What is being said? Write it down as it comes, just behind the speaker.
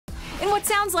it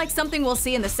sounds like something we'll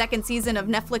see in the second season of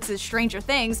Netflix's Stranger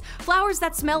Things, flowers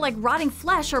that smell like rotting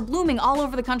flesh are blooming all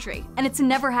over the country, and it's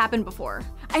never happened before.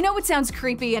 I know it sounds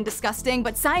creepy and disgusting,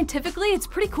 but scientifically it's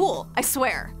pretty cool, I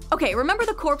swear. Okay, remember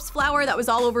the corpse flower that was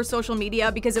all over social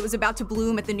media because it was about to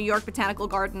bloom at the New York Botanical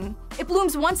Garden? It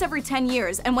blooms once every 10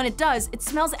 years, and when it does, it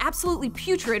smells absolutely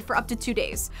putrid for up to 2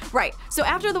 days. Right, so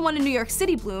after the one in New York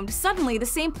City bloomed, suddenly the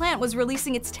same plant was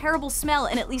releasing its terrible smell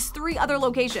in at least 3 other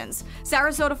locations: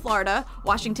 Sarasota, Florida,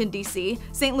 Washington, D.C.,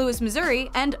 St. Louis, Missouri,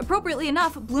 and, appropriately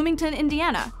enough, Bloomington,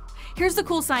 Indiana. Here's the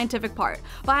cool scientific part.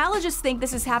 Biologists think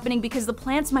this is happening because the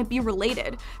plants might be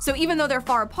related, so even though they're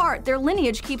far apart, their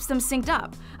lineage keeps them synced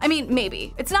up. I mean,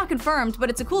 maybe. It's not confirmed, but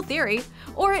it's a cool theory.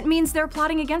 Or it means they're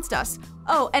plotting against us.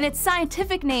 Oh, and its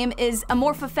scientific name is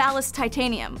Amorphophallus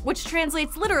titanium, which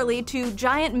translates literally to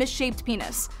giant misshaped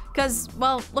penis. 'Cause,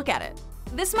 well, look at it.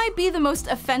 This might be the most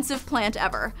offensive plant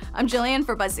ever. I'm Gillian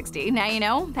for Buzz60. Now you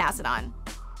know, pass it on.